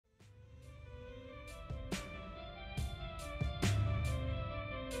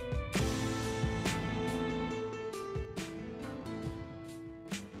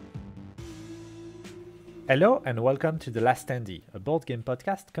Hello and welcome to The Last Standee, a board game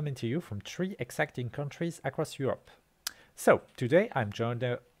podcast coming to you from 3 exciting countries across Europe. So today I'm joined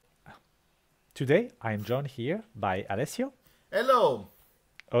here by Alessio. Hello.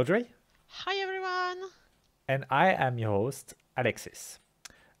 Audrey. Hi everyone. And I am your host, Alexis.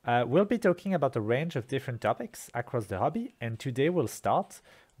 We'll be talking about a range of different topics across the hobby, and today we'll start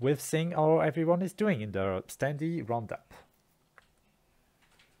with seeing how everyone is doing in the Standee roundup.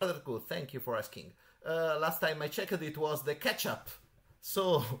 Good, thank you for asking. Last time I checked it was the catch-up,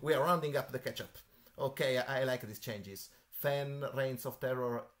 so we are rounding up the catch-up. Okay, I like these changes. Fan Reigns of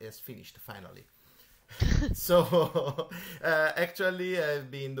Terror is finished, finally. So, actually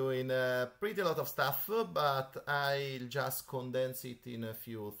I've been doing pretty lot of stuff, but I'll just condense it in a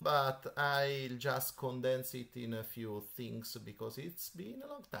few things because it's been a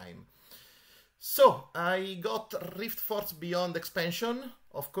long time. So, I got Rift Force Beyond expansion.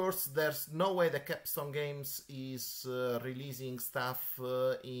 Of course, there's no way the Capstone Games is releasing stuff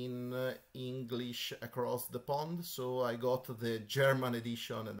in English across the pond, so I got the German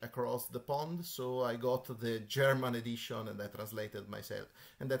edition and I translated it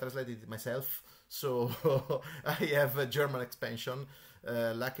myself. So I have a German expansion.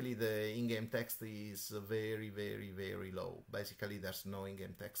 Luckily, the in-game text is very, very, very low. Basically, there's no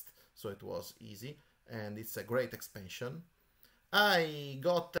in-game text, so it was easy, and it's a great expansion. I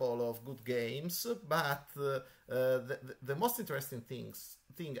got all of good games, but the most interesting thing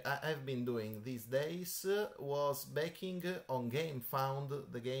I've been doing these days was baking on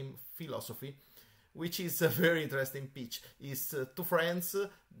GameFound, the game Philosophy, which is a very interesting pitch. It's two friends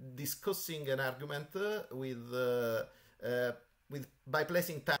discussing an argument by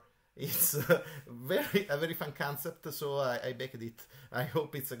placing time. It's a very fun concept, so I baked it. I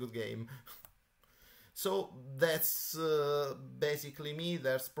hope it's a good game. So that's basically me.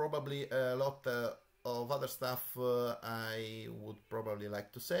 There's probably a lot of other stuff I would probably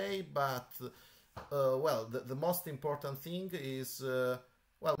like to say, but well, the most important thing is we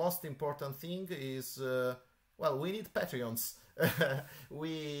need Patreons.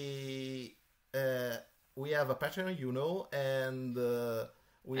 we have a Patreon, you know, and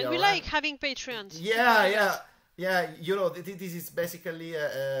we like having Patreons. Yeah, you know, this is basically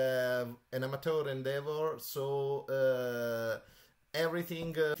an amateur endeavor, so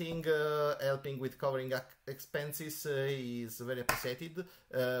everything helping with covering expenses is very appreciated.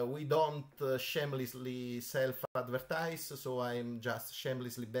 We don't shamelessly self-advertise, so I'm just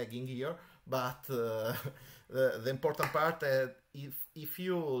shamelessly begging here. But the important part, if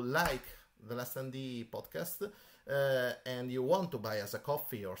you like the Last Standee podcast, and you want to buy us a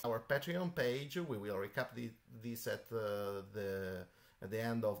coffee or our Patreon page, we will recap this at the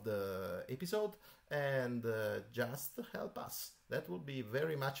end of the episode, and just help us. That would be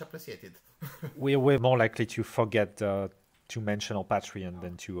very much appreciated. We're more likely to forget to mention our Patreon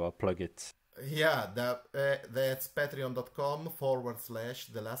than to plug it. Yeah, that's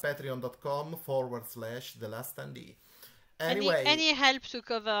patreon.com/the last Standee. Anyway, any help to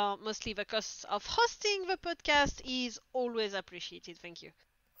cover mostly the costs of hosting the podcast is always appreciated. Thank you.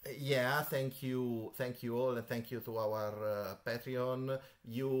 Yeah, thank you all, and thank you to our Patreon.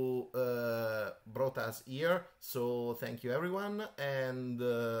 You brought us here, so thank you everyone, and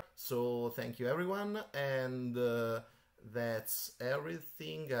that's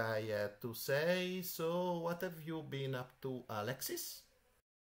everything I had to say. So what have you been up to, Alexis?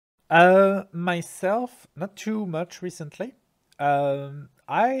 Myself, not too much recently.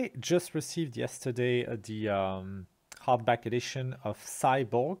 I just received yesterday the hardback edition of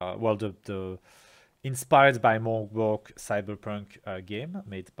Cyborg. The inspired by Morkborg cyberpunk game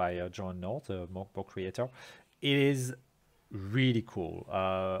made by John North, the Morkborg creator. It is really cool.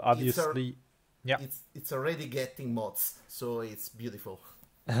 Obviously, it's already getting mods, so it's beautiful.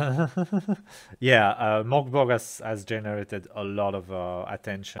 Yeah, Morkborg has generated a lot of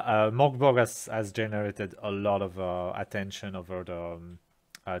attention. Morkborg has generated a lot of attention over the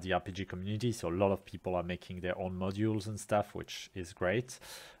RPG community. So a lot of people are making their own modules and stuff, which is great.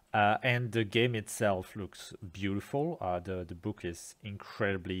 And the game itself looks beautiful. The book is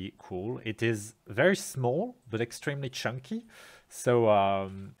incredibly cool. It is very small but extremely chunky. It's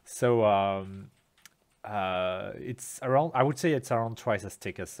around, I would say it's around twice as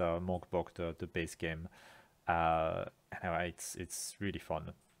thick as Morkborg, the base game. Anyway, it's really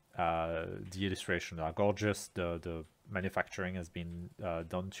fun. The illustrations are gorgeous. The manufacturing has been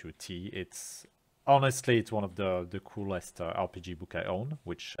done to a T. It's one of the coolest RPG book I own,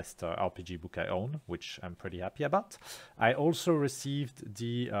 which I'm pretty happy about. I also received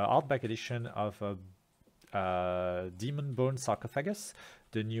the hardback edition of Demon Bone Sarcophagus,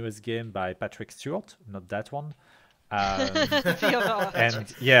 the newest game by Patrick Stewart, not that one. The other one.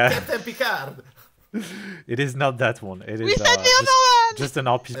 And yeah, Captain Picard. it is not that one. It We is said the other one. just an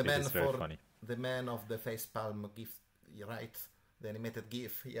RPG. The It man is very for funny. the man of the facepalm GIF, right? The animated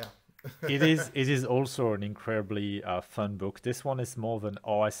GIF, yeah. It is also an incredibly fun book. This one is more of an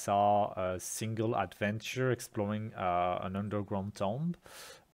OSR single adventure exploring an underground tomb.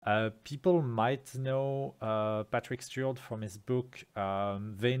 People might know Patrick Stewart from his book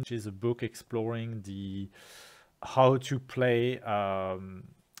Vein, which is a book exploring how to play an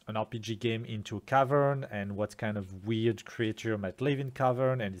RPG game into a cavern and what kind of weird creature might live in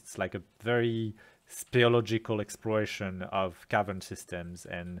cavern, and it's like a very speleological exploration of cavern systems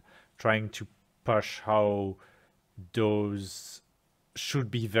and trying to push how those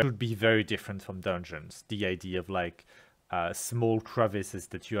should be very different from dungeons. The idea of like small crevices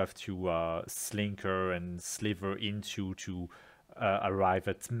that you have to slinker and sliver into to arrive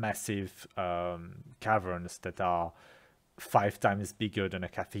at massive caverns that are 5 times bigger than a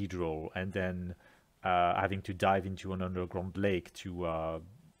cathedral, and then having to dive into an underground lake to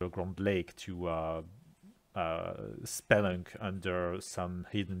spelunk under some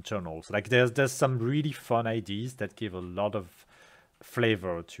hidden tunnels. Like there's some really fun ideas that give a lot of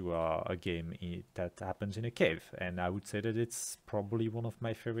flavor to a game that happens in a cave, and I would say that it's probably one of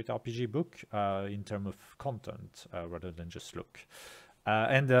my favorite RPG book in terms of content rather than just look.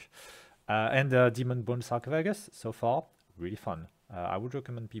 And Demon Bone Sarcophagus so far really fun. I would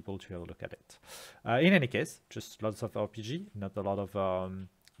recommend people to have a look at it. In any case, just lots of RPG, not a lot of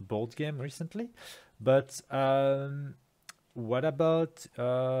board game recently. But what about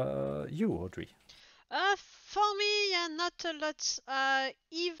you, Audrey? For me, yeah, not a lot.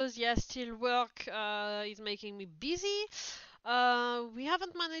 Even yeah, still work is making me busy. We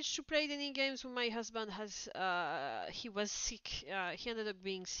haven't managed to play any games when my husband has. He was sick. He ended up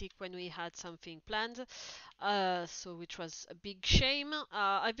being sick when we had something planned. So which was a big shame.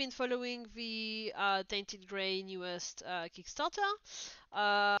 I've been following the Tainted Grey newest Kickstarter.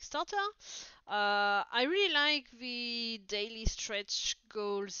 I really like the daily stretch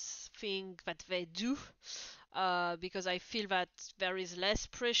goals thing that they do. Because I feel that there is less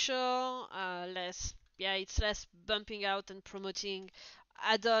pressure, it's less bumping out and promoting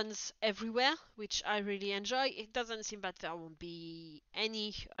add-ons everywhere, which I really enjoy. It doesn't seem that there won't be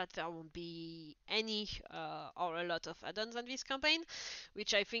any or a lot of add-ons on this campaign,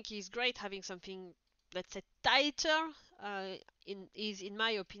 which I think is great. Having something, let's say, tighter is, in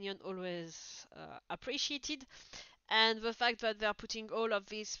my opinion, always appreciated. And the fact that they're putting all of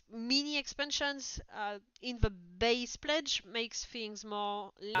these mini expansions in the base pledge makes things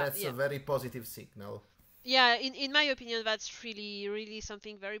more. That's a very positive signal. Yeah, in my opinion, that's really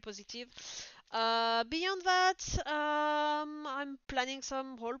something very positive. Beyond that, I'm planning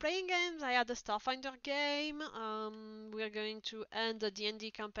some role-playing games. I had a Starfinder game. We're going to end the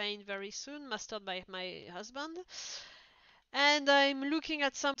D&D campaign very soon, mastered by my husband. And I'm looking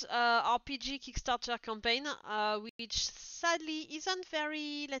at some RPG Kickstarter campaign, which sadly isn't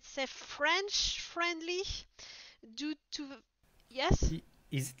very, let's say, French friendly due to yes.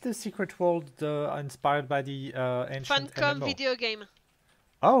 Is it the Secret World inspired by the ancient Funcom MMO? video game?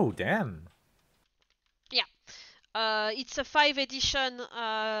 Oh damn! Yeah, it's a 5 edition.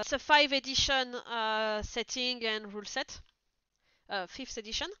 It's a 5 edition setting and rule set. 5th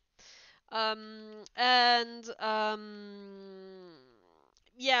edition.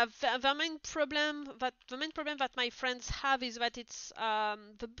 Yeah, the main problem that my friends have is that it's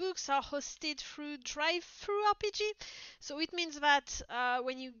the books are hosted through drive-through RPG, so it means that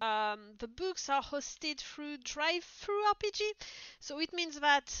when you the books are hosted through drive-through RPG, so it means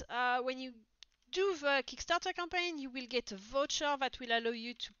that when you do the Kickstarter campaign, you will get a voucher that will allow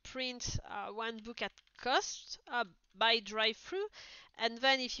you to print one book at cost by drive-through, and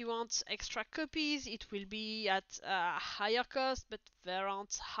then if you want extra copies, it will be at a higher cost, but there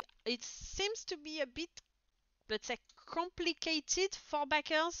aren't. It seems to be a bit, let's say, complicated for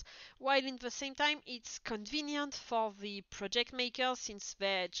backers, while in the same time it's convenient for the project makers since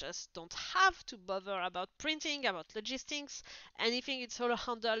they just don't have to bother about printing, about logistics, anything. It's all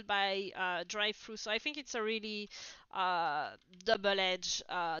handled by drive-through. So I think it's a really double-edged.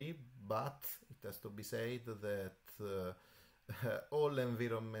 But it has to be said that all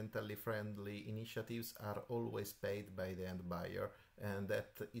environmentally friendly initiatives are always paid by the end buyer, and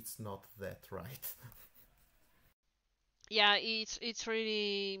that it's not that right. Yeah, it's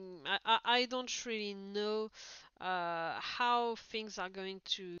really. I don't really know how things are going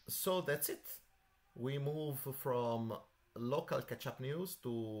to. So that's it. We move from local catch-up news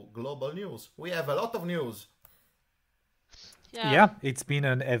to global news. We have a lot of news. Yeah. it's been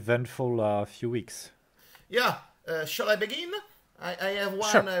an eventful few weeks. Yeah, shall I begin? I have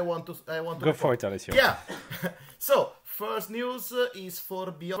one. Sure. I want to Go for report. it, Alessio. Yeah. So first news is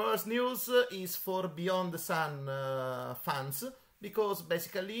for Beyond the Sun fans, because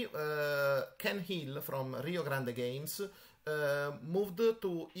basically Ken Hill from Rio Grande Games moved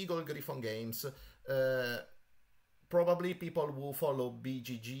to Eagle Griffon Games. Probably people who follow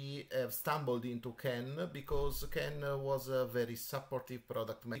BGG have stumbled into Ken because Ken was a very supportive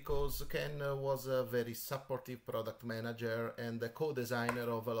product manager and a co-designer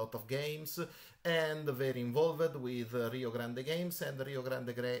of a lot of games, and very involved with Rio Grande Games and Rio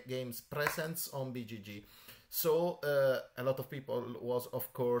Grande Games presence on BGG. So a lot of people was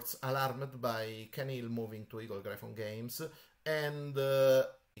of course alarmed by Ken Hill moving to Eagle Griffon Games, and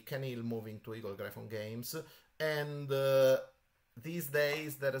these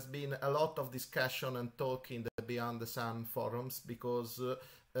days there has been a lot of discussion and talk in the Beyond the Sun forums because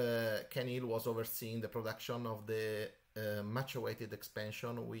Ken Hill was overseeing the production of the much-awaited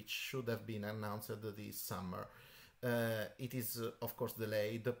expansion, which should have been announced this summer. It is of course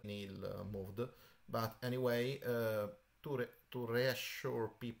delayed. Hill moved, but anyway, to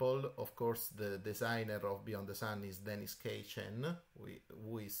reassure people, of course, the designer of Beyond the Sun is Dennis K. Chen,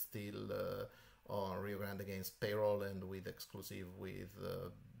 who is still on Rio Grande Games payroll and with exclusive with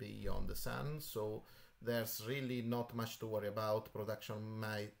Beyond the Sun. So there's really not much to worry about. Production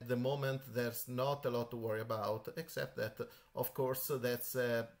at the moment there's not a lot to worry about, except that of course that's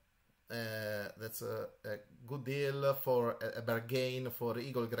a good deal for a bargain for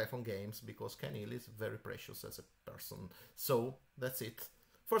Eagle Griffon Games, because Ken Hill is very precious as a person. So that's it.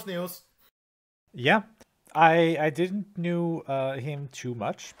 First news. Yeah, I didn't knew him too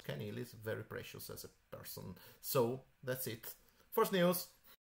much. Ken Hill is very precious as a person. So that's it. First news.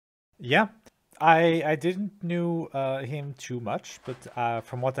 Yeah, I didn't knew him too much, but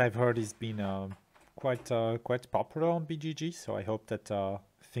from what I've heard, he's been quite popular on BGG. So I hope that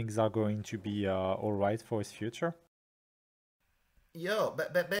things are going to be all right for his future. Yeah,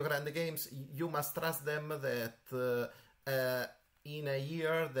 but Grande Games, you must trust them that in a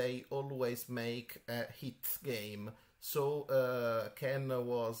year they always make a hit game. So Ken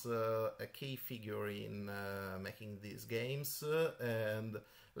was a key figure in making these games, and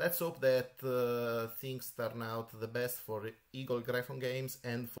let's hope that things turn out the best for Eagle Griffon Games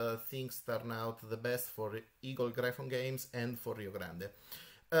and for Rio Grande.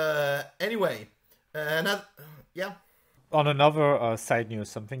 Anyway, yeah. On another side news,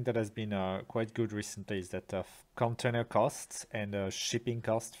 something that has been quite good recently is that container costs and shipping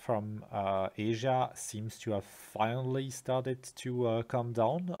costs from Asia seems to have finally started to come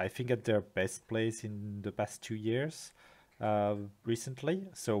down. I think at their best place in the past 2 years recently.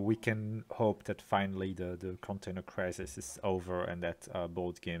 So we can hope that finally the container crisis is over and that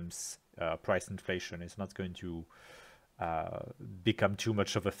board games price inflation is not going to become too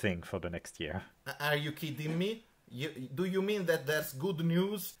much of a thing for the next year. Are you kidding me? Do you mean that there's good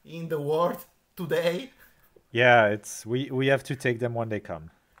news in the world today? Yeah, we have to take them when they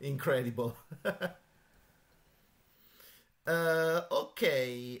come. Incredible.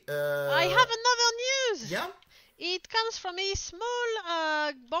 Okay. I have another news. Yeah. It comes from a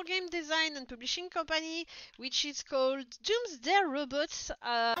small board game design and publishing company, which is called Doomsday Robots.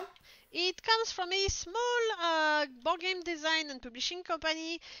 It comes from a small board game design and publishing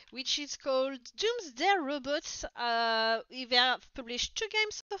company, which is called Doomsday Robots. They have published 2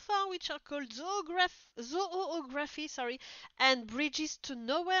 games so far, which are called Zoography, and Bridges to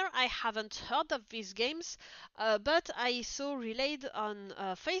Nowhere. I haven't heard of these games, but I saw relayed on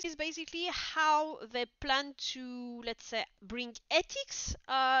Facebook basically how they plan to, let's say, bring ethics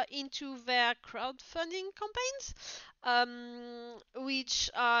into their crowdfunding campaigns. Which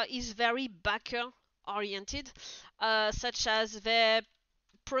is very backer oriented, such as they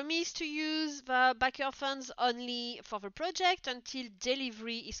promise to use the backer funds only for the project until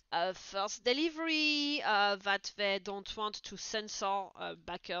delivery is first delivery, that they don't want to censor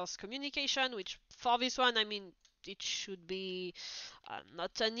backers' communication, which for this one, I mean, it should be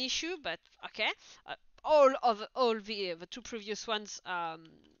not an issue, but okay. All the 2 previous ones,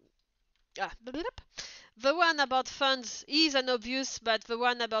 the one about funds is an obvious, but the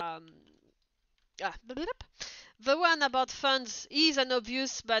one about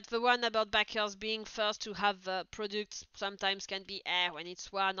backers being first to have the products sometimes can be when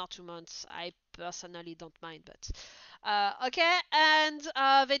it's 1 or 2 months. I personally don't mind, but Okay, and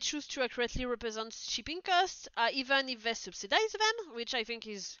they choose to accurately represent shipping costs, even if they subsidize them, which I think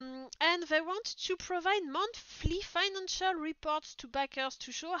is. And they want to provide monthly financial reports to backers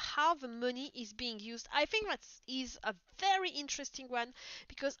to show how the money is being used. I think that is a very interesting one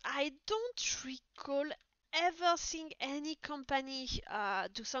because I don't recall ever seeing any company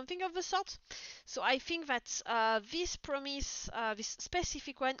do something of the sort. So I think that this promise, this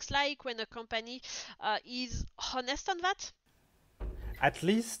specific one, looks like when a company is honest on that. At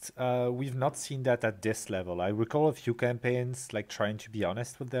least we've not seen that at this level. I recall a few campaigns like trying to be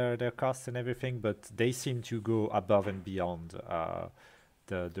honest with their costs and everything, but they seem to go above and beyond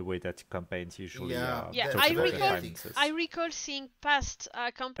the way that campaigns usually Yeah, talk about their finances. I recall seeing past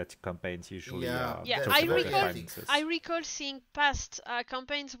that campaigns usually I recall seeing past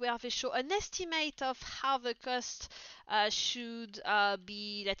campaigns where they show an estimate of how the cost should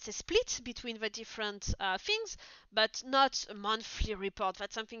be, let's say, split between the different things, but not a monthly report.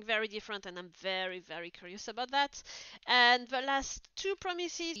 That's something very different, and I'm very, very curious about that. And the last two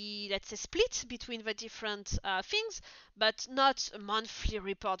promises, let's say, split between the different things, but not a monthly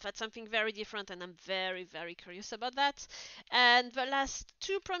report. That's something very different, and I'm very, very curious about that. And the last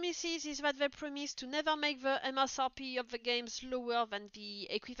two promises is that they promise to never make the MSRP of the games lower than the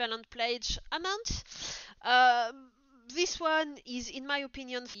equivalent pledge amount. This one is, in my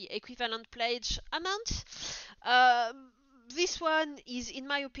opinion, the equivalent pledge amount. This one is, in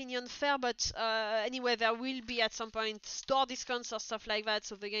my opinion, fair, but anyway, there will be at some point store discounts or stuff like that,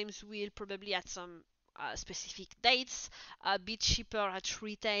 so the games will probably at some specific dates be cheaper at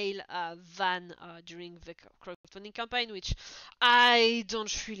retail than during the crowdfunding campaign, which I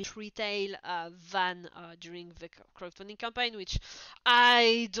don't really retail than during the crowdfunding campaign, which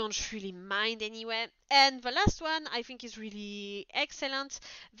I don't really mind anyway. And the last one I think is really excellent.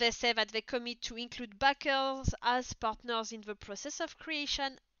 They say that they commit to include backers as partners in the process of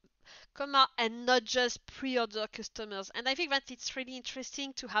creation, and not just pre-order customers. And I think that it's really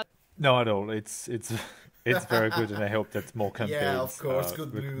interesting to have. No, at all. It's very good, and I hope that more campaigns of course,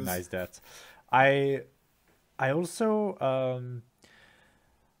 good recognize news. that. I also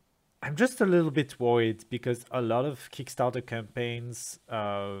I'm just a little bit worried because a lot of Kickstarter campaigns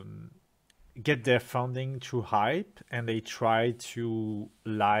get their funding through hype, and they try to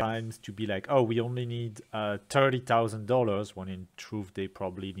lie times to be like, oh, we only need $30,000, when in truth they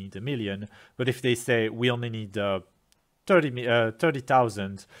probably need $1 million. But if they say we only need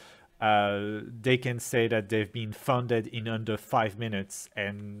 30,000, they can say that they've been funded in under 5 minutes,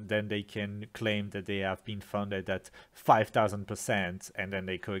 and then they can claim that they have been funded at 5,000%, and then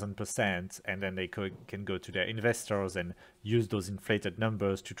they can go to their investors and use those inflated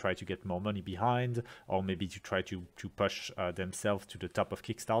numbers to try to get more money behind, or maybe to try to push themselves to the top of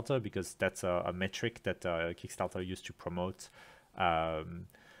Kickstarter, because that's a metric that Kickstarter used to promote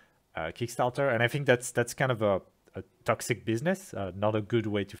Kickstarter. And I think that's kind of a toxic business, not a good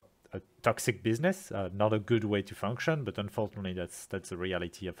way to function, but unfortunately that's the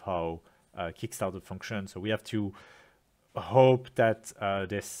reality of how Kickstarter functions. So we have to hope that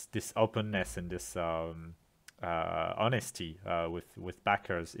this openness and this honesty with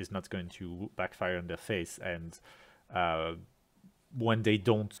backers is not going to backfire in their face, and when they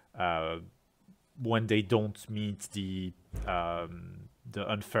don't meet the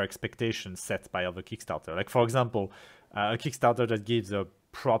unfair expectations set by other Kickstarter. Like, for example, a Kickstarter that gives a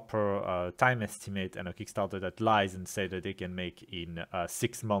proper time estimate, and a Kickstarter that lies and say that they can make in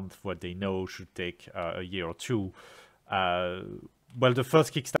 6 months what they know should take a year or two. Well, the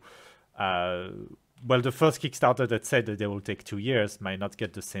first Kickstarter that said that they will take 2 years might not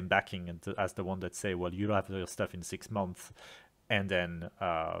get the same backing as the one that say, well, you'll have your stuff in 6 months, and then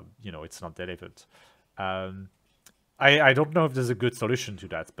it's not delivered. I don't know if there's a good solution to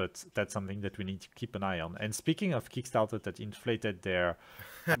that, but that's something that we need to keep an eye on. And speaking of Kickstarter that inflated their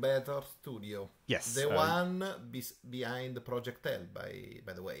Better Studio, yes, the one behind Project L,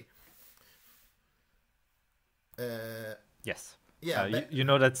 by the way. Yes. Yeah, you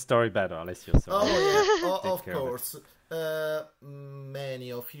know that story better, Alessio. So of course.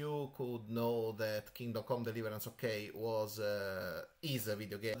 Many of you could know that Kingdom Come Deliverance is a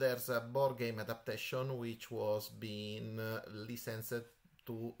video game. There's a board game adaptation which was being licensed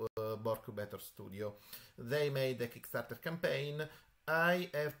to Boardgaming Studio. They made a Kickstarter campaign. I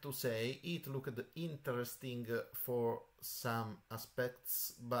have to say it looked interesting for some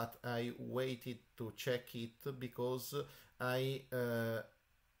aspects, but I waited to check it because the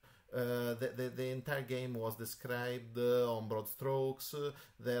entire game was described on broad strokes.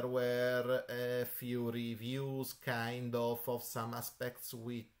 There were a few reviews kind of some aspects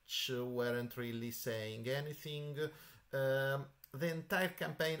which weren't really saying anything. the entire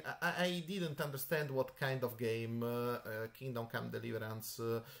campaign, I didn't understand what kind of game Kingdom Come Deliverance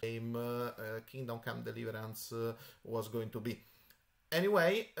was going to be.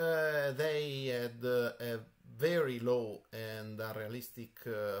 Anyway, they had a very low and unrealistic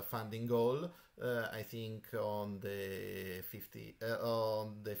funding goal. I think on the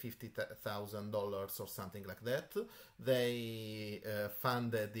 $50,000 or something like that. They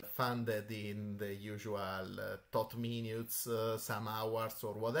funded in the usual tot minutes, some hours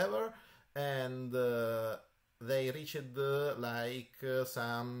or whatever, and they reached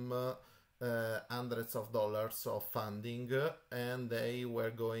some hundreds of dollars of funding, and they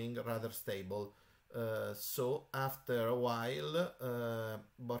were going rather stable. So after a while,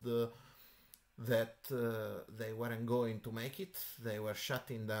 they weren't going to make it. They were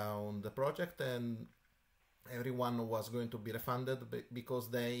shutting down the project, and everyone was going to be refunded because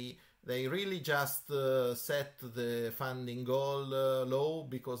they really just set the funding goal low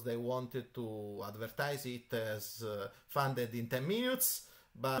because they wanted to advertise it as funded in 10 minutes,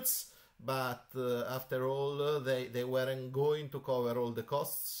 but after all, they weren't going to cover all the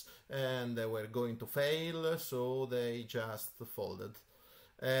costs, and they were going to fail, so they just folded.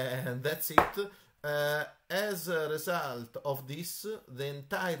 And that's it. As a result of this, the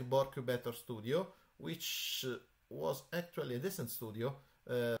entire Boardgaming studio, which was actually a decent studio,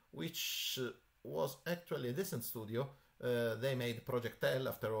 they made Project L,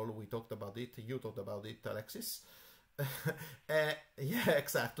 after all, we talked about it, you talked about it, Alexis. Yeah,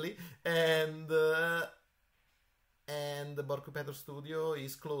 exactly. And the Boardgaming studio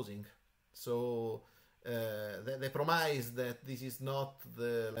is closing. So they promise that this is not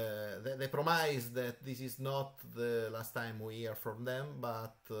the last time we hear from them,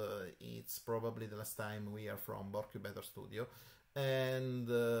 but it's probably the last time we hear from Boardgaming studio. And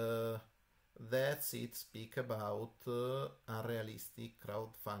that's it. Speak about unrealistic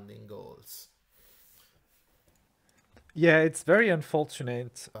crowdfunding goals. Yeah, it's very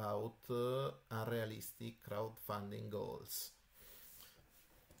unfortunate. About unrealistic crowdfunding goals.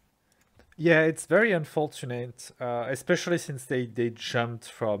 Yeah, it's very unfortunate, especially since they jumped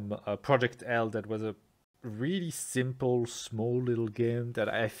from Project L, that was a really simple, small little game that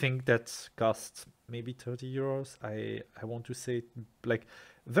I think that cost maybe 30 euros. I want to say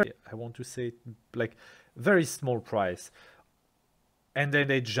very small price. And then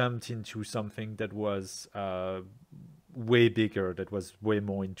they jumped into something that was way bigger, that was way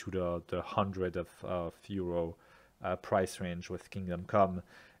more into the hundred of euro price range with Kingdom Come.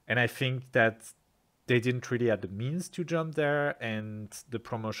 And I think that they didn't really have the means to jump there, and the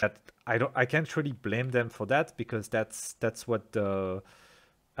promotion, I can't really blame them for that, because that's what the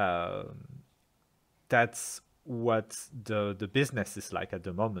business is like at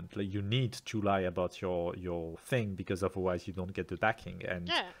the moment. Like, you need to lie about your thing, because otherwise you don't get the backing. And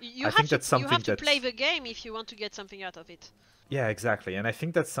yeah, you have to play the game if you want to get something out of it. Yeah, exactly. And I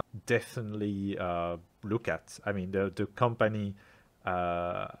think that's something definitely look at. I mean, the company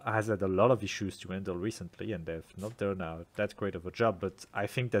has had a lot of issues to handle recently, and they've not done that great of a job. But I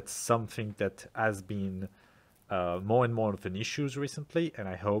think that's something that has been more and more of an issue recently, and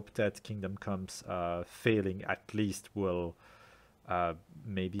I hope that Kingdom Come's failing at least will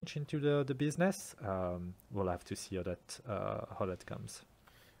maybe into the business. We'll have to see how that comes.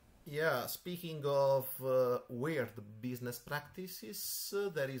 Yeah, speaking of weird business practices,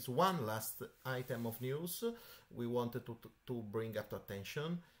 there is one last item of news we wanted to bring up to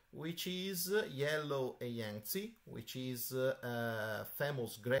attention, which is Yellow and Yangtze, which is a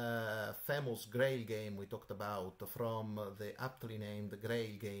famous Grail game we talked about from the aptly named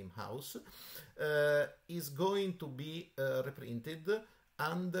Grail Game House, is going to be reprinted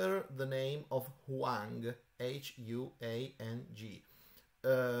under the name of Huang, Huang.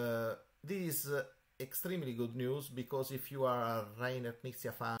 This is extremely good news, because if you are a Rainer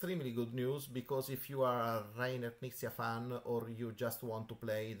Knizia fan, or you just want to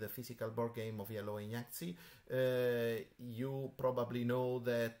play the physical board game of Yellow and Yangtze, you probably know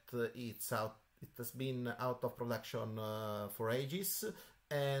that it has been out of production for ages,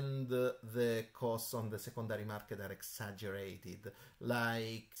 and the costs on the secondary market are exaggerated.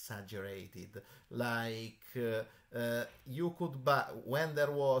 You could buy, when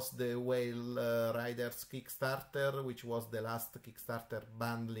there was the Whale Riders Kickstarter, which was the last Kickstarter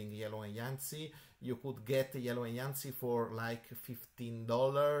bundling Yellow and Yangtze, you could get Yellow and Yangtze for like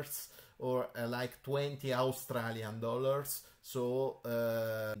 $15 or like 20 Australian dollars. So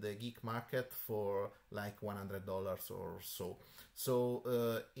the geek market for like $100 or so. So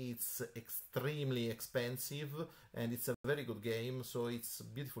it's extremely expensive, and it's a very good game. So it's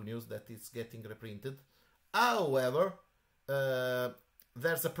beautiful news that it's getting reprinted. However,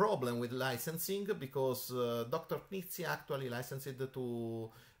 there's a problem with licensing because Dr. Knizia actually licensed it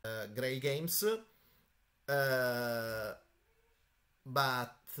to Grail Games,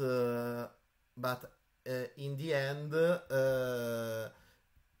 but in the end,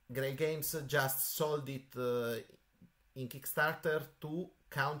 Grail Games just sold it in Kickstarter to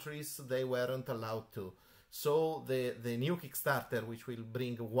countries they weren't allowed to. So the new Kickstarter, which will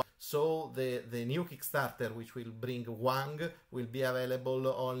bring Wang, will be available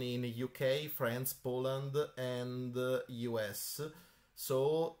only in UK, France, Poland, and US.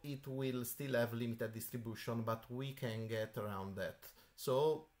 So it will still have limited distribution, but we can get around that.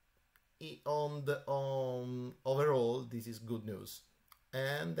 So overall, this is good news.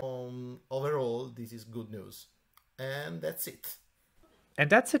 And And that's it. And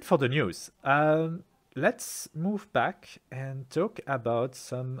that's it for the news. Let's move back and talk about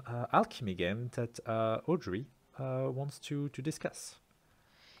some alchemy game that Audrey wants to discuss.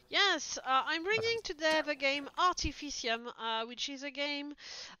 Yes, I'm bringing today the game Artificium, which is a game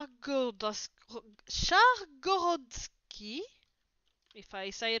Chargorodsky, if I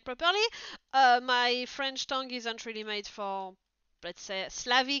say it properly. My French tongue isn't really made for, let's say,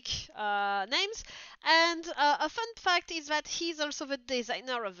 Slavic names. And a fun fact is that he's also the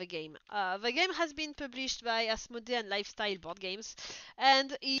designer of the game. The game has been published by Asmodee and Lifestyle Board Games,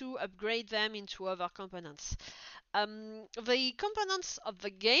 and is to upgrade them into other components. The components of the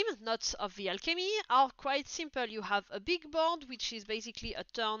game, not of the alchemy, are quite simple. You have a big board, which is basically a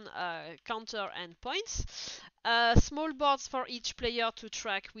turn counter and points. Small boards for each player to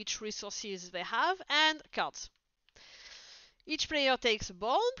track which resources they have, and cards. Each player takes a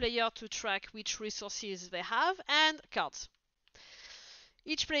board, player to track which resources they have, and cards.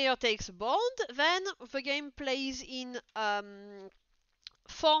 Each player takes a board, then the game plays in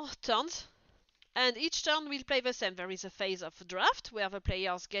 4 turns. And each turn will play the same. There is a phase of draft where the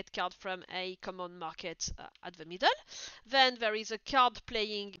players get cards from a common market at the middle. Then there is a card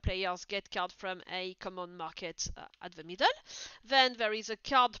playing. Players get cards from a common market at the middle. Then there is a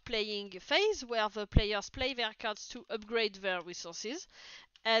card playing phase where the players play their cards to upgrade their resources,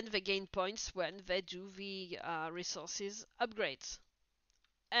 and they gain points when they do the resources upgrades.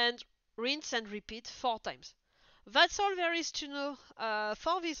 And rinse and repeat 4 times. That's all there is to know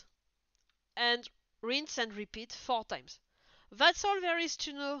for this. And rinse and repeat 4 times. That's all there is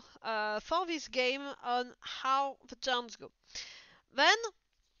to know for this game on how the turns go. Then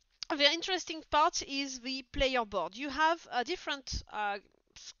the interesting part is the player board. You have different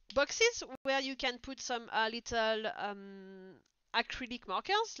boxes where you can put some little acrylic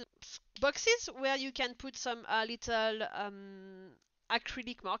markers.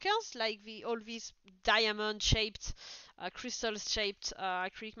 Acrylic markers, like all these diamond-shaped, crystal-shaped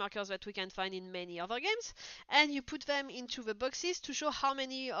acrylic markers that we can find in many other games, and you put them into the boxes to show how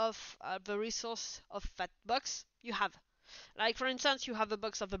many of the resource of that box you have. Like, for instance, you have a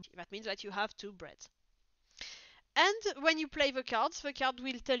box of that means that you have 2 breads. And when you play the card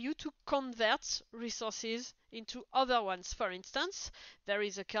will tell you to convert resources into other ones. For instance, there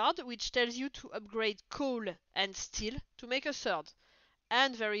is a card which tells you to upgrade coal and steel to make a third.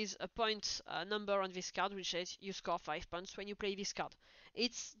 And there is a point number on this card which says you score 5 points when you play this card.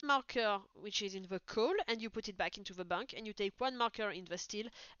 It's marker which is in the coal, and you put it back into the bank, and you take 1 marker in the steel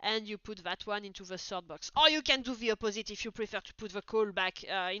and you put that one into the third box. Or you can do the opposite if you prefer to put the coal back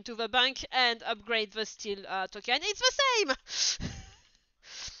into the bank and upgrade the steel token. It's the same!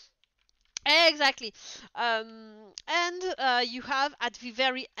 Exactly. And you have at the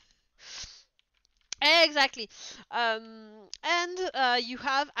very Exactly. And you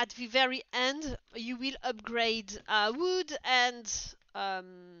have at the very end, you will upgrade wood and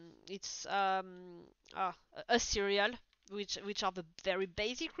it's a cereal, which are the very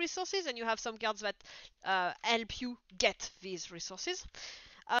basic resources, and you have some cards that help you get these resources.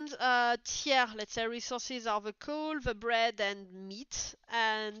 And tier, let's say, resources are the coal, the bread, and meat,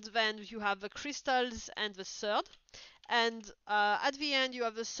 and then you have the crystals and the third. And at the end, you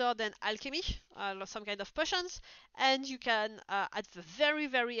have the sword and alchemy, some kind of potions, and you can, at the very,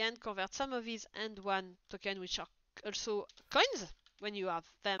 very end, convert some of these and 1 token, which are also coins, when you have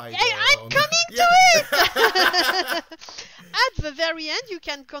them. I'm coming to it! At the very end, you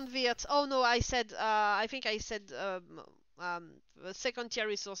can convert. Oh no, I think I said the second tier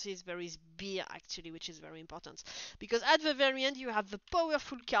resources, there is beer actually, which is very important, because at the very end you have the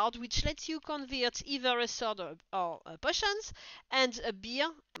powerful card which lets you convert either a sword or potions and a beer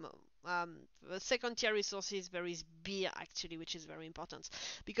the second tier resources, there is beer actually, which is very important,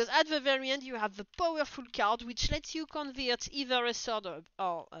 because at the very end you have the powerful card which lets you convert either a sword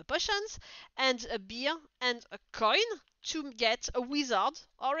or potions and a beer and a coin to get a wizard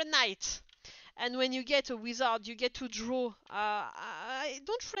or a knight. And when you get a wizard, you get to draw. I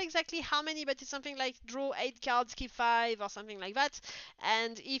don't remember exactly how many, but it's something like draw 8 cards, keep 5, or something like that.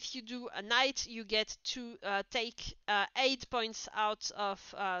 And if you do a knight, you get to take 8 points out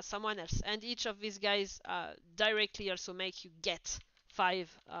of someone else. And each of these guys directly also make you get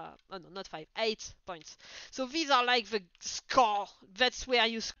 5, no, not 5, 8 points. So these are like the score. That's where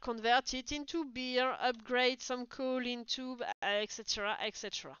you convert it into beer, upgrade some coal into, etc.,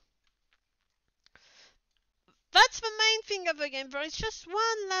 etc. That's the main thing of the game. There is just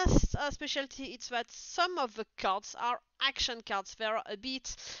one last specialty. It's that some of the cards are action cards. They're a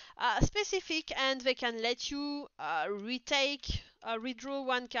bit specific, and they can let you redraw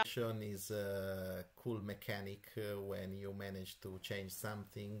one card. Is a cool mechanic when you manage to change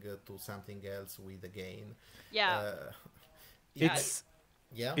something to something else with the game. Yeah. It's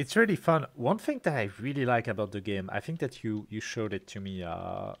really fun. One thing that I really like about the game, I think that you showed it to me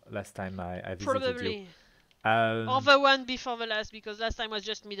last time I visited Probably. you. Or the one before the last, because last time was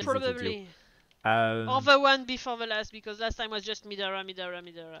just Midora. Probably. Or the one before the last, because last time was just Midora.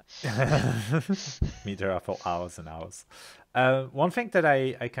 Midora for hours and hours. One thing that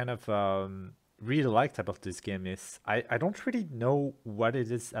I kind of really liked about this game is I don't really know what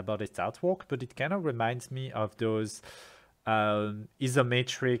it is about its artwork, but it kind of reminds me of those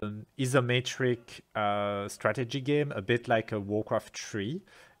isometric strategy game, a bit like a Warcraft 3.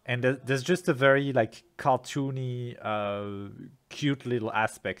 And there's just a very like cartoony, cute little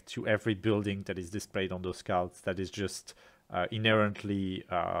aspect to every building that is displayed on those cards that is just inherently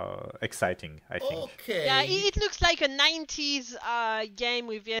exciting, I think. Okay. Yeah, it looks like a 90s game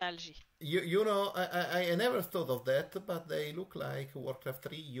with nostalgia. You know, I never thought of that, but they look like Warcraft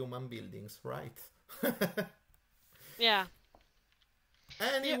 3 human buildings, right? Yeah.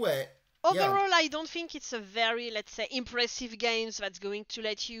 Anyway... Yeah. Overall, I don't think it's a very, let's say, impressive game that's going to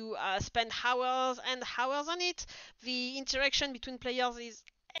let you spend hours and hours on it. The interaction between players is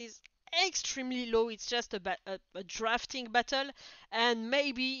extremely low. It's just a drafting battle, and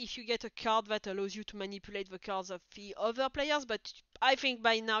maybe if you get a card that allows you to manipulate the cards of the other players, but I think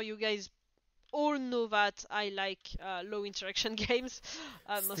by now you guys all know that I like low interaction games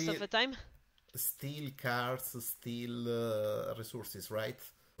most of the time. Steal cards, steal resources, right?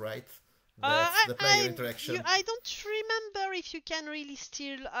 That's the player interaction. I don't remember if you can really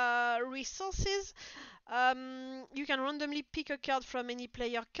steal resources. You can randomly pick a card from any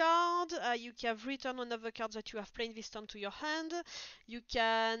player card. You can return one of the cards that you have played this turn to your hand. You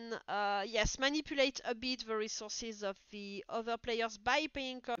can, yes, manipulate a bit the resources of the other players by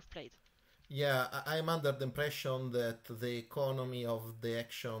paying cards you've played. Yeah, I'm under the impression that the economy of the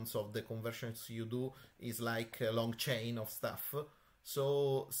actions of the conversions you do is like a long chain of stuff.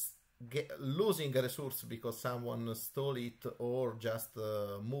 So losing a resource because someone stole it or just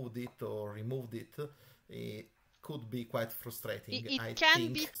moved it or removed it, it could be quite frustrating. I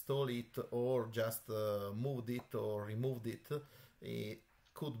think stole it or just moved it or removed it, it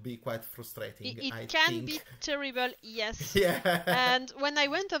could be quite frustrating. It can be terrible, yes. Yeah. And when I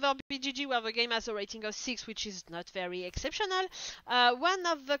went over BGG, where the game has a rating of 6, which is not very exceptional, one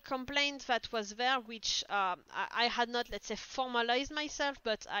of the complaints that was there, which I had not, let's say, formalized myself,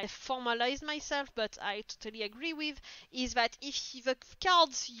 but I totally agree with, is that if the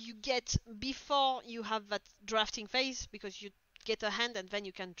cards you get before you have that drafting phase, because you get a hand and then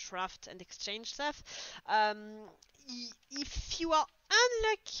you can draft and exchange stuff, if you are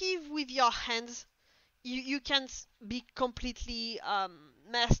unlucky with your hands, you can be completely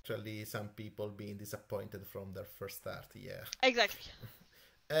messed. Actually, some people being disappointed from their first start, yeah. Exactly.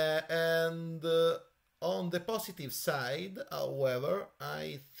 And on the positive side, however,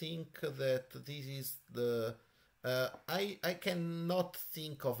 I think that this is the... I cannot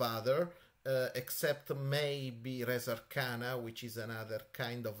think of other, except maybe Res Arcana, which is another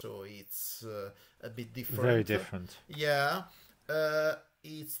kind of... So it's a bit different. Very different. Yeah.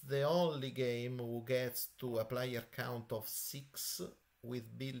 It's the only game who gets to a player count of 6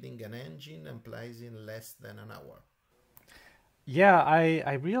 with building an engine and plays in less than an hour. Yeah,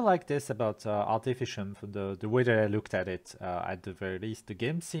 I really like this about Artificium, the way that I looked at it, at the very least. The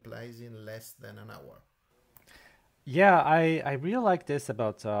game seems... Plays in less than an hour. Yeah, I really like this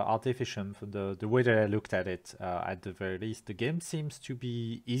about Artificium, the way that I looked at it, at the very least. The game seems to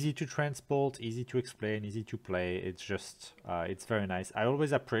be easy to transport, easy to explain, easy to play. It's just, it's very nice. I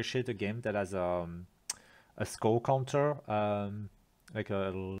always appreciate a game that has a score counter, like a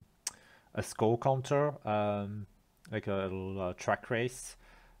little a score counter, like a little track race.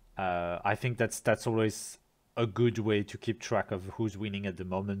 I think that's always a good way to keep track of who's winning at the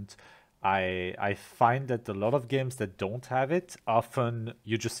moment. I find that a lot of games that don't have it, often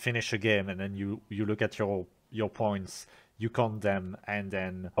you just finish a game and then you look at your points, you count them, and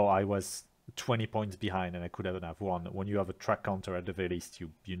then, oh, I was 20 points behind and I could have won. When you have a track counter, at the very least,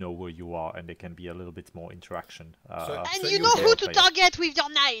 you know where you are, and there can be a little bit more interaction. And you know who to target with your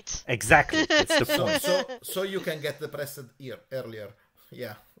knight. Exactly, that's the point. So you can get the pressed earlier.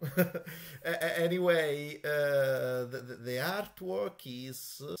 Yeah. Anyway, the artwork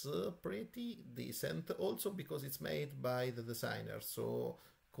is pretty decent, also because it's made by the designer. So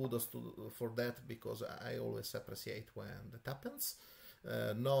kudos for that, because I always appreciate when that happens.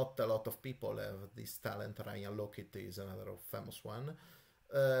 Not a lot of people have this talent. Ryan Lockett is another famous one.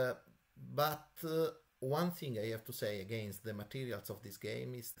 But one thing I have to say against the materials of this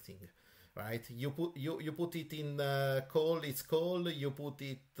game is the thing. Right, you put it in coal, it's coal. You put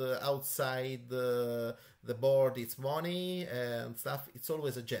it outside the board, it's money and stuff. It's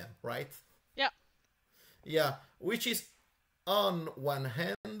always a gem, right? Yeah, which is, on one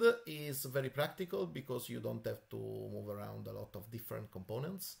hand, is very practical because you don't have to move around a lot of different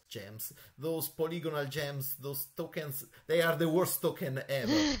components. Gems, those polygonal gems, those tokens, they are the worst token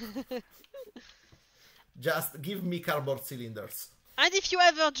ever. Just give me cardboard cylinders. And if you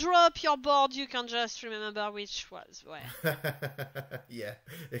ever drop your board, you can just remember which was where. Yeah,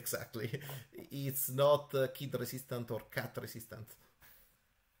 exactly. It's not kid resistant or cat resistant.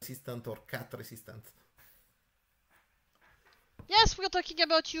 Yes, we're talking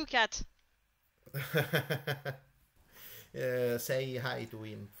about you, Cat. Say hi to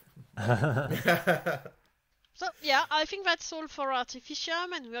him. So, yeah, I think that's all for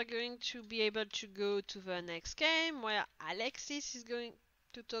Artificium, and we're going to be able to go to the next game, where Alexis is going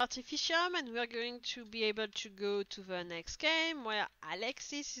to talk Artificium, and we're going to be able to go to the next game, where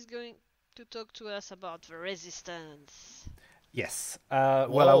Alexis is going to talk to us about the Resistance. Yes.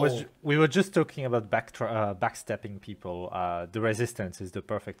 Well, we were just talking about backstepping people. The Resistance is the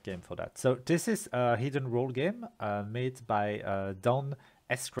perfect game for that. So this is a hidden role game made by Don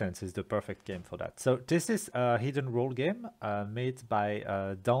Eskridge is the perfect game for that. So this is a hidden role game made by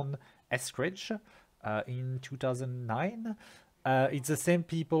Don Eskridge in 2009. It's the same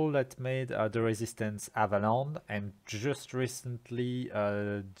people that made the Resistance Avalon, and just recently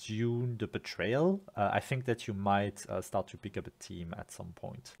Dune the Betrayal. I think that you might start to pick up a team at some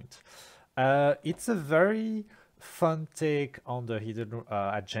point. It's a very fun take on the hidden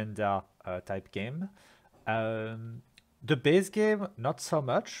agenda type game. The base game, not so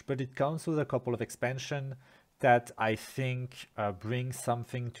much, but it comes with a couple of expansions that I think bring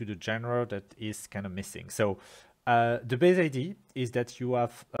something to the genre that is kind of missing. So the base idea is that you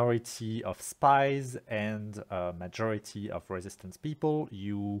have a majority of spies and a majority of resistance people.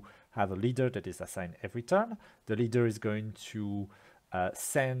 You have a leader that is assigned every turn. The leader is going to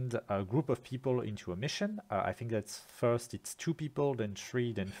send a group of people into a mission. I think that's first it's 2 people, then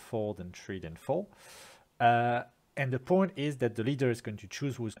 3, then 4, then 3, then 4. And the point is that the leader is going to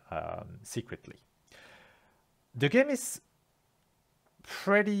choose who's secretly. The game is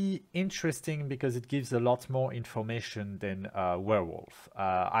pretty interesting because it gives a lot more information than Werewolf.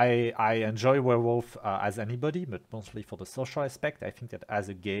 I enjoy Werewolf as anybody, but mostly for the social aspect. I think that as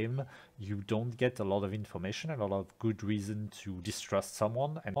a game, you don't get a lot of information, a lot of good reason to distrust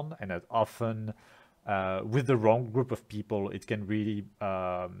someone, and that often with the wrong group of people, it can really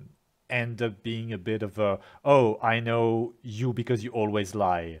end up being a bit of a, oh, I know you because you always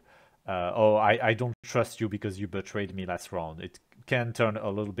lie. Oh, I don't trust you because you betrayed me last round. It can turn a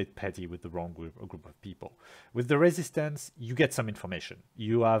little bit petty with the wrong group of people. With the Resistance, you get some information.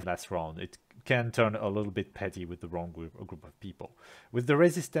 You have last round. It can turn a little bit petty with the wrong group of people. With the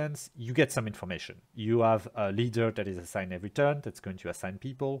Resistance, you get some information. You have a leader that is assigned every turn that's going to assign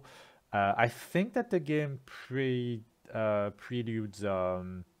people. I think that the game preludes...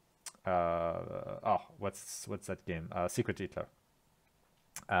 what's that game? Secret Hitler.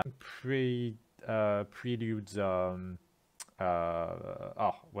 Preludes.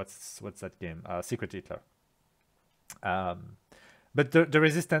 What's that game? Secret Hitler. But the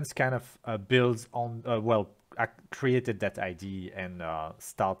Resistance kind of builds on created that idea and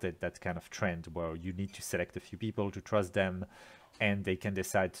started that kind of trend where you need to select a few people to trust them, and they can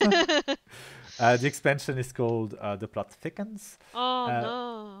decide. The expansion is called The Plot Thickens. Oh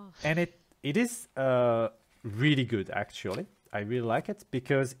no! And it is really good, actually. I really like it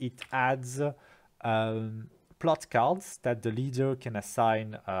because it adds plot cards that the leader can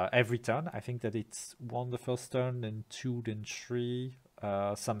assign every turn. I think that it's 1 the first turn, then 2, then 3.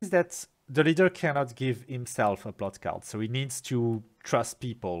 Something that the leader cannot give himself a plot card, so he needs to trust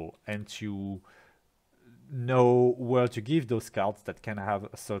people and to know where to give those cards that can have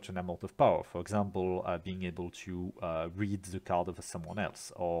a certain amount of power. For example, being able to read the card of someone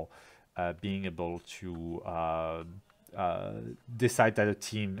else, or being able to decide that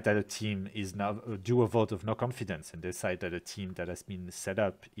a team is now do a vote of no confidence and decide that a team that has been set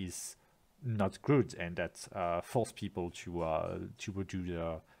up is not good, and that force people to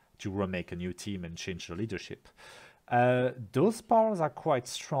remake a new team and change the leadership. Those powers are quite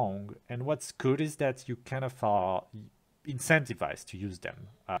strong, and what's good is that you kind of are incentivized to use them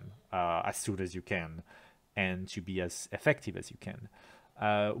as soon as you can, and to be as effective as you can.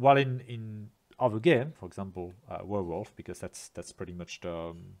 While in other game, for example, Werewolf, because that's pretty much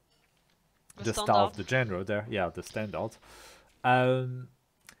the star of the genre there, yeah, the standard.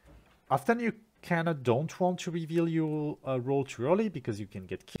 Often you kind of don't want to reveal your role too early, because you can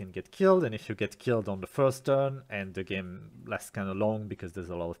get killed, and if you get killed on the first turn and the game lasts kind of long because there's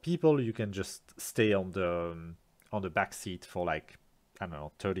a lot of people, you can just stay on the back seat for like, I don't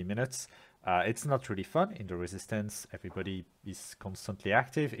know, 30 minutes. It's not really fun. In the Resistance, everybody is constantly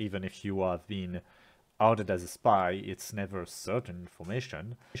active. Even if you have been outed as a spy, it's never certain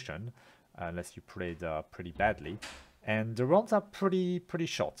information, unless you played pretty badly. And the rounds are pretty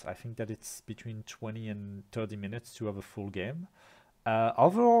short. I think that it's between 20 and 30 minutes to have a full game.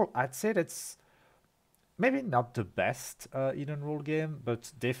 Overall, I'd say that's maybe not the best hidden role game,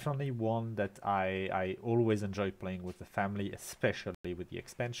 but definitely one that I always enjoy playing with the family, especially with the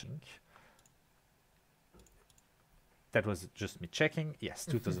expansion. That was just me checking. Yes,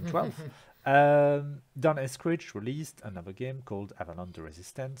 2012. Don Eskridge released another game called Avalon: The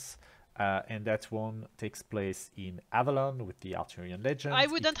Resistance. And that one takes place in Avalon with the Arturian legend. I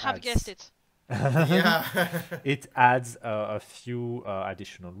wouldn't have guessed it. Yeah. It adds a few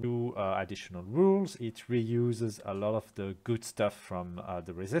additional rules. It reuses a lot of the good stuff from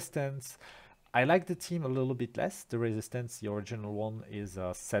the Resistance. I like the team a little bit less. The Resistance, the original one, is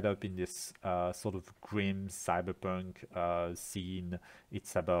set up in this sort of grim cyberpunk scene.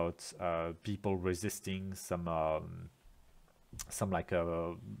 It's about people resisting some like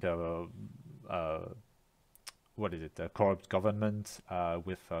what is it? A corrupt government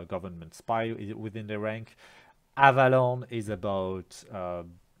with a government spy within the rank. Avalon is about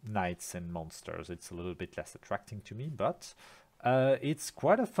knights and monsters. It's a little bit less attracting to me, but it's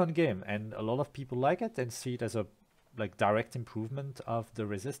quite a fun game, and a lot of people like it and see it as a like direct improvement of the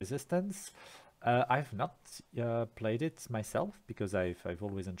Resistance. I've not played it myself because I've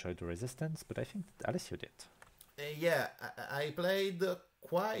always enjoyed the Resistance, but I think that Alessio did. Yeah, I played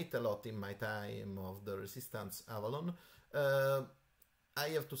quite a lot in my time of the Resistance Avalon. I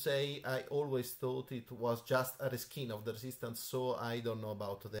have to say, I always thought it was just a reskin of the Resistance, so I don't know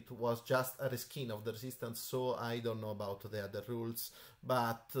about the... It was just a reskin of the Resistance, so I don't know about the other rules.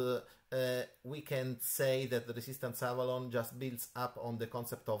 But we can say that the Resistance Avalon just builds up on the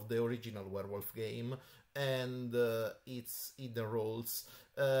concept of the original Werewolf game and its hidden roles.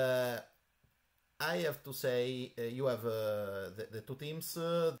 I have to say you have the two teams.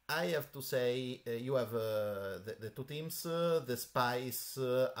 I have to say you have the two teams. The spies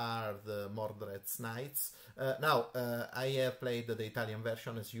are the Mordred's Knights. Now, I have played the Italian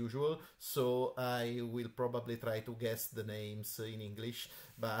version as usual, so I will probably try to guess the names in English,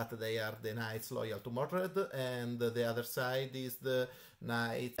 but they are the Knights loyal to Mordred, and the other side is the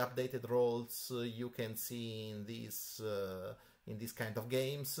Knights. Updated roles you can see in these kind of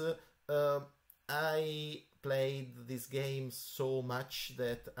games. I played this game so much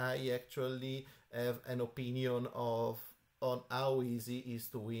that I actually have an opinion on how easy it is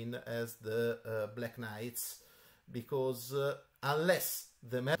to win as the Black Knights, because unless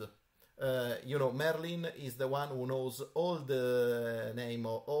the Merlin is the one who knows all the name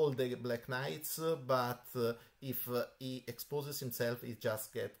of all the Black Knights, but if he exposes himself, he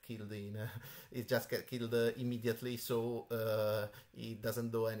just get killed immediately. So he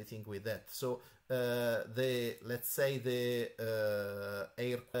doesn't do anything with that. So let's say the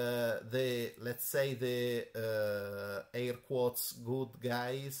air quotes good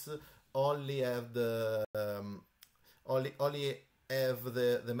guys only have the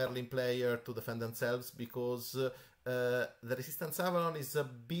the Merlin player to defend themselves, because the Resistance Avalon is a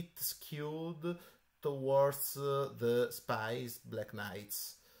bit skewed towards the spies Black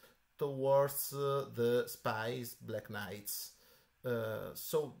Knights.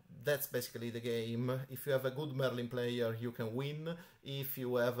 So that's basically the game. If you have a good Merlin player, you can win. If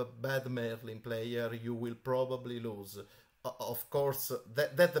you have a bad Merlin player, you will probably lose. Of course,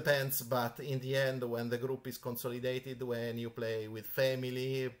 that depends, but in the end, when the group is consolidated, when you play with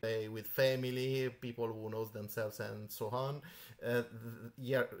family, people who knows themselves and so on,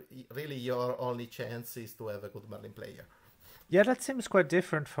 yeah, really your only chance is to have a good Merlin player. Yeah, that seems quite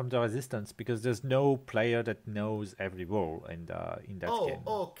different from the Resistance because there's no player that knows every role in that game.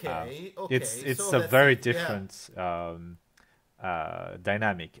 Okay. It's so a very yeah. different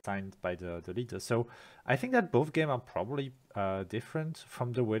dynamic signed by the leader. So I think that both games are probably different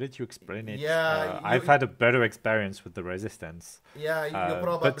from the way that you explain it. Yeah, I've had a better experience with the Resistance. Yeah,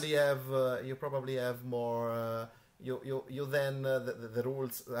 you probably have more. You then the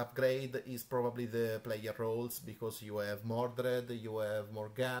rules upgrade is probably the player roles, because you have Mordred, you have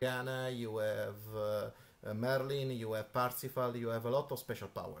Morgana, you have Merlin, you have Parsifal, you have a lot of special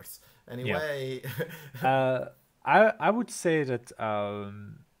powers. Anyway, I would say that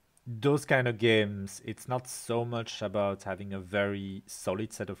those kind of games, it's not so much about having a very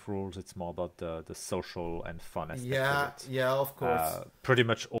solid set of rules. It's more about the social and fun aspect of it. Yeah, of course. Pretty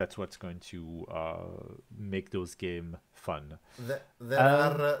much that's what's going to make those games fun. There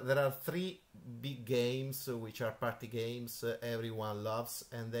are three big games which are party games everyone loves,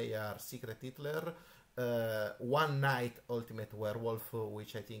 and they are Secret Hitler, One Night Ultimate Werewolf,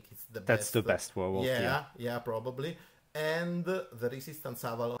 which I think is the best. That's the best werewolf. Yeah, probably. And the Resistance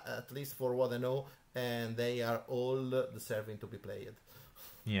Avalon, at least for what I know, and they are all deserving to be played.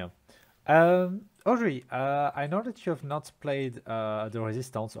 Yeah. Audrey, I know that you have not played the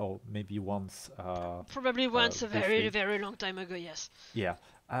Resistance, or maybe once. Probably once, a very, very long time ago, yes. Yeah.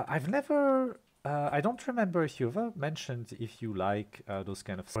 I've never... I don't remember if you ever mentioned if you like those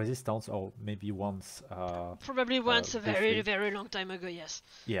kind of Resistance, or maybe once. Probably once, a very, very long time ago, yes.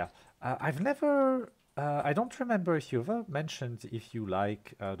 Yeah. I've never... I don't remember if you ever mentioned if you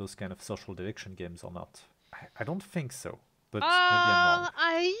like those kind of social deduction games or not. I don't think so, but maybe I'm wrong.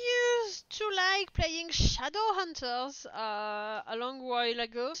 I used to like playing Shadowhunters a long while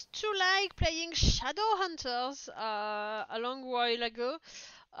ago. A long while ago.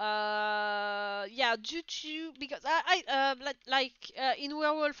 Yeah, due to because I in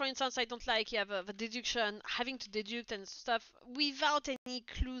Werewolf, for instance, I don't like the deduction, having to deduct and stuff without any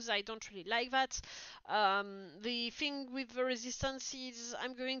clues. I don't really like that. The thing with the Resistance is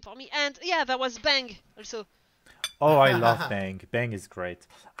I'm going for me, and yeah, there was Bang also. Oh, I love Bang. Bang is great.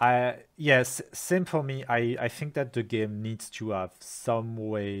 Yes, same for me. I think that the game needs to have some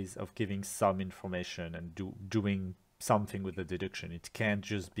ways of giving some information and doing something with the deduction. It can't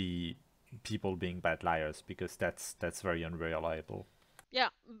just be people being bad liars, because that's very unreliable. Yeah.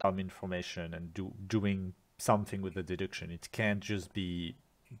 Some information and doing something with the deduction. It can't just be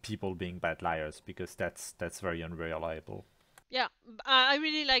people being bad liars, because that's very unreliable. Yeah, I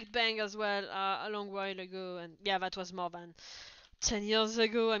really liked Bang as well a long while ago, and yeah, that was more than 10 years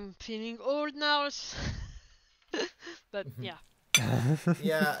ago. I'm feeling old now. But yeah.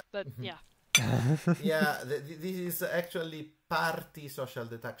 Yeah, this is actually party social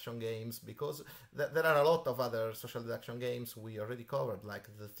deduction games, because there are a lot of other social deduction games we already covered, like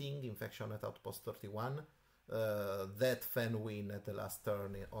The Thing, Infection at Outpost 31, that fan win at the last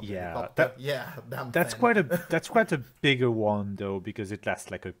turn on the helicopter. That's quite a bigger one though, because it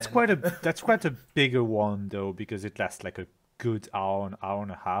lasts like a good hour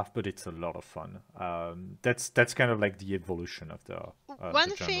and a half, but it's a lot of fun. That's kind of like the evolution of the one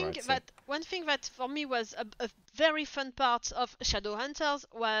thing that for me was a very fun part of Shadowhunters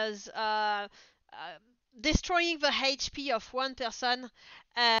was destroying the HP of one person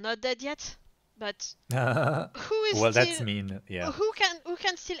and not dead yet, but who is well, still, that's mean. Yeah. Who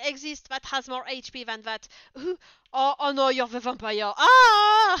can still exist that has more HP than that? Who? Oh no, you're the vampire.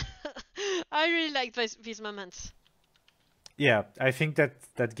 Ah! I really like these moments. Yeah, I think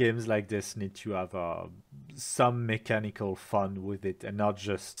that games like this need to have some mechanical fun with it, and not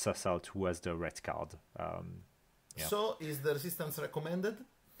just suss out who has the red card. Yeah. So, is the Resistance recommended?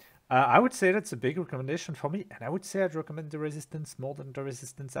 I would say that's a big recommendation for me, and I would say I'd recommend the Resistance more than the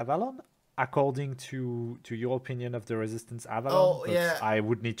Resistance Avalon, according to your opinion of the Resistance Avalon. I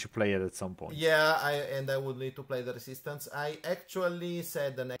would need to play it at some point. Yeah, I would need to play the Resistance. I actually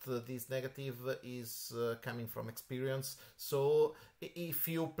said this negative is coming from experience. So if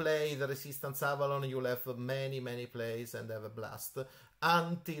you play the Resistance Avalon, you'll have many plays and have a blast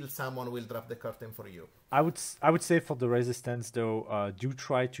until someone will drop the curtain for you. I would say for the Resistance though, do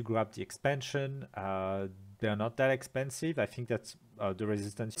try to grab the expansion. They're not that expensive. I think that's the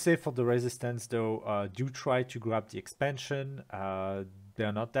Resistance. Say for the Resistance though, do try to grab the expansion.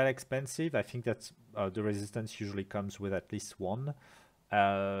 They're not that expensive. I think that's the Resistance usually comes with at least one.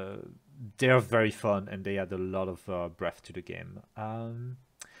 they're very fun and they add a lot of breadth to the game.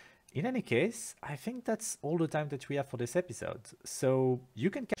 In any case, I think that's all the time that we have for this episode. So you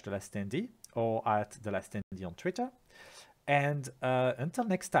can catch The Last Standee or at The Last Standee on Twitter. And until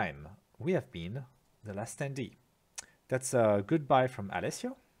next time, we have been The Last Standee. That's a goodbye from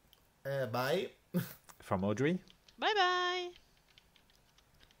Alessio. Bye. From Audrey. Bye-bye.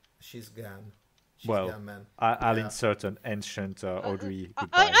 She's gone. Well, man. I'll insert an ancient Audrey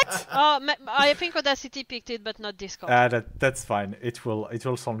goodbye. I think Audacity picked it, but not Discord. That's fine. It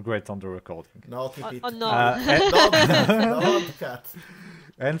will sound great on the recording. No, keep it. Oh no. Don't cut.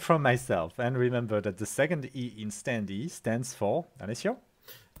 And from myself. And remember that the second E in Standee stands for Alessio?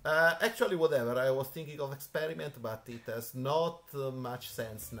 Actually, whatever. I was thinking of experiment, but it has not much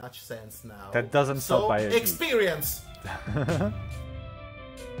sense now. That doesn't stop by experience.